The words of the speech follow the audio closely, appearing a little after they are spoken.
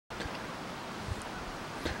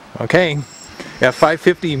Okay,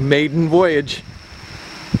 F550 maiden voyage.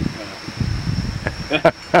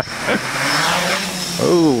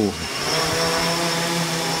 Oh.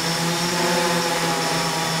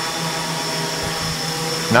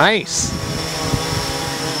 Nice.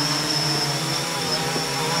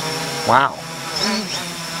 Wow.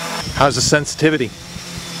 How's the sensitivity?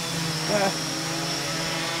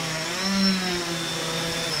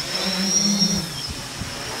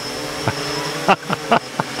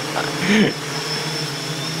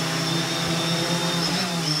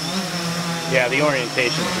 Yeah, the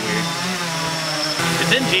orientation is weird.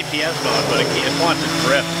 It's in GPS mode, but it wants to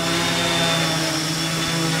drift.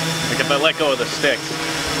 Like if I let go of the sticks,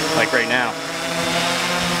 like right now.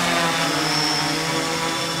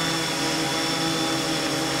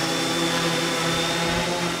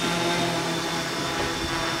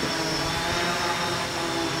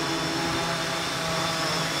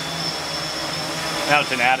 Now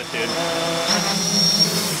it's an attitude.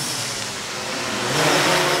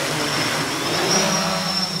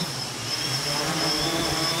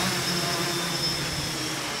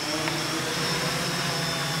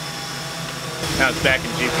 Now it's back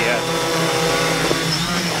in GPS.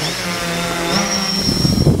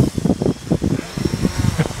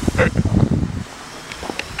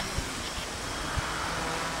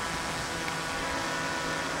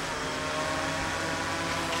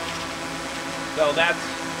 So that's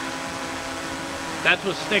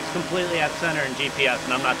what sticks completely at center in GPS,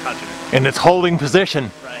 and I'm not touching it. And it's holding position.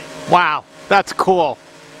 Right. Wow, that's cool.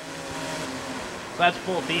 So that's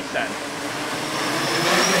full descent.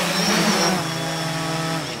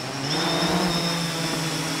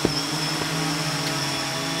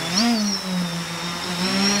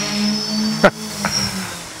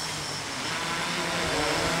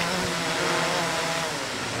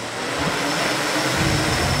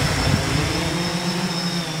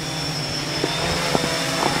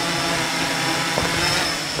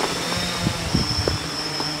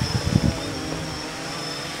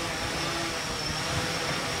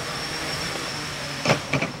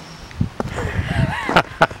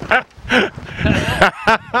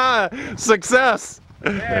 Success!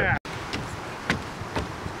 Yeah.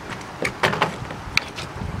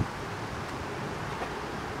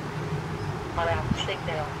 Alarm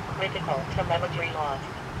signal. Critical telemetry lost.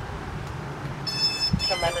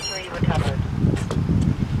 Telemetry recovered.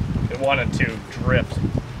 It wanted to drift. It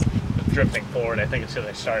was drifting forward. I think it's because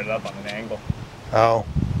I started up on an angle. Oh.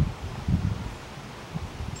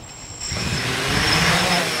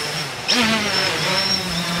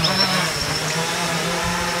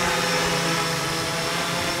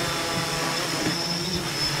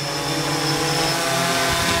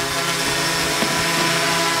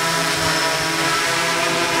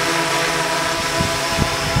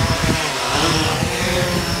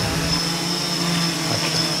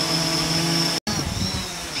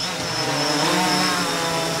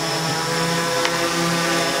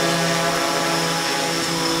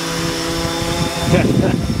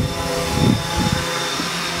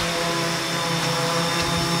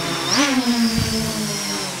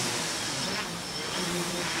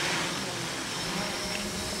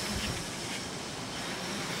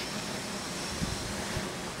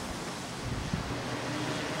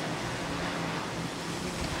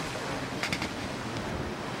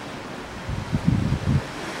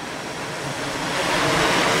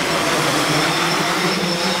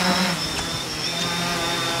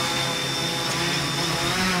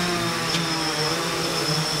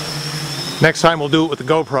 Next time we'll do it with the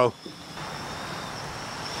GoPro.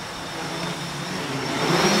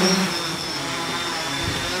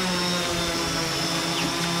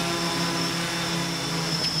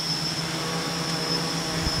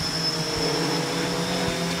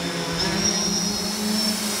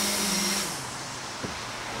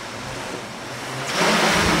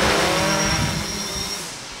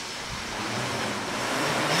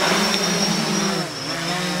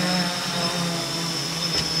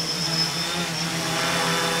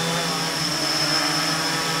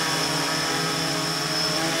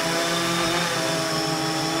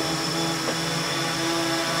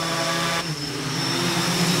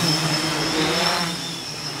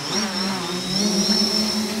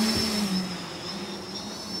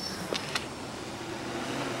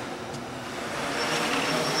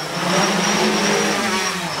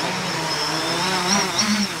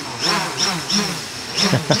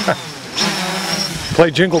 Play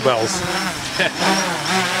Jingle Bells.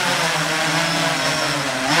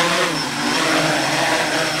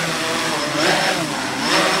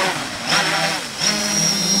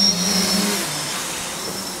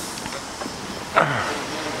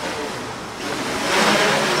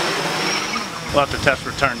 We'll have to test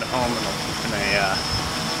return to home in a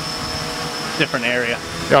different area,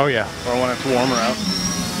 Oh yeah. or when it's warmer out.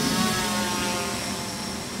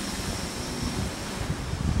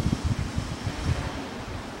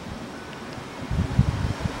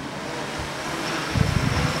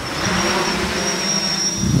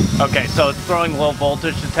 Okay, so it's throwing low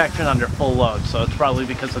voltage detection under full load, so it's probably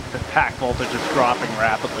because the pack voltage is dropping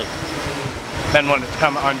rapidly. Then when it's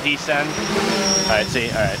come on descend, alright, see,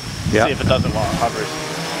 alright. Yeah. See if it doesn't while it hovers.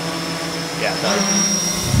 Yeah, it does.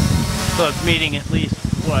 So it's meeting at least,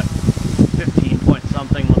 what, 15 point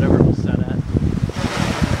something, whatever it was set at.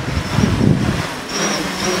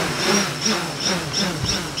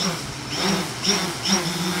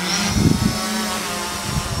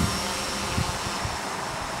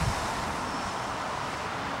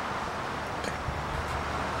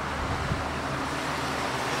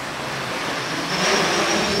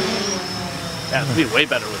 Yeah, it'd be way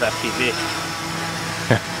better with FPV.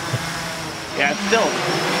 Yeah, it's still.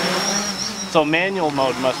 So manual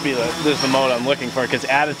mode must be this is the mode I'm looking for, because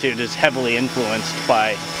attitude is heavily influenced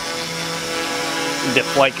by the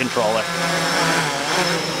flight controller.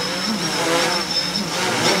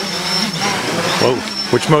 Whoa.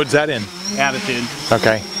 Which mode's that in? Attitude.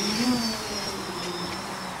 Okay.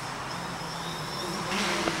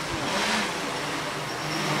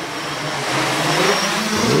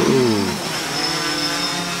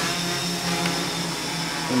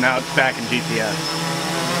 And now it's back in GPS.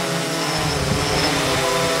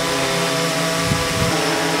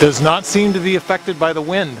 Does not seem to be affected by the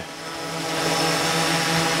wind.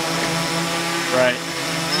 Right.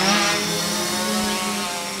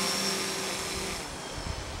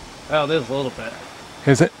 Oh, there's a little bit.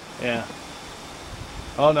 Is it? Yeah.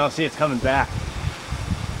 Oh no, see, it's coming back.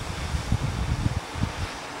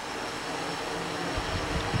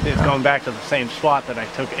 It's going back to the same spot that I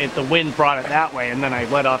took it. The wind brought it that way, and then I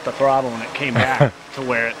let off the throttle, and it came back to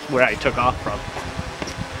where I took off from.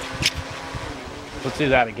 Let's do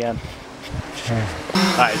that again.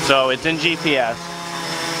 All right, so it's in GPS.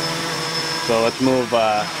 So let's move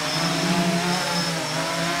right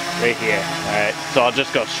here. All right, so I'll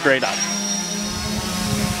just go straight up.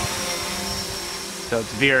 So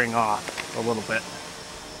it's veering off a little bit.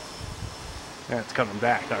 Yeah, it's coming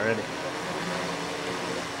back already.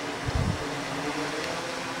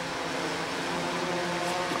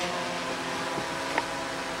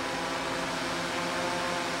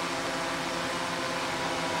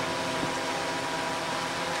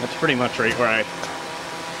 That's pretty much right where I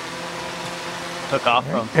took off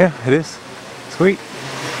from. Yeah, it is. Sweet.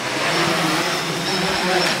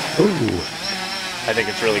 Ooh. I think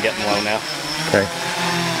it's really getting low now. Okay.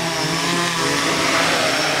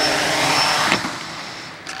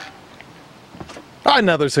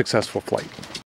 Another successful flight.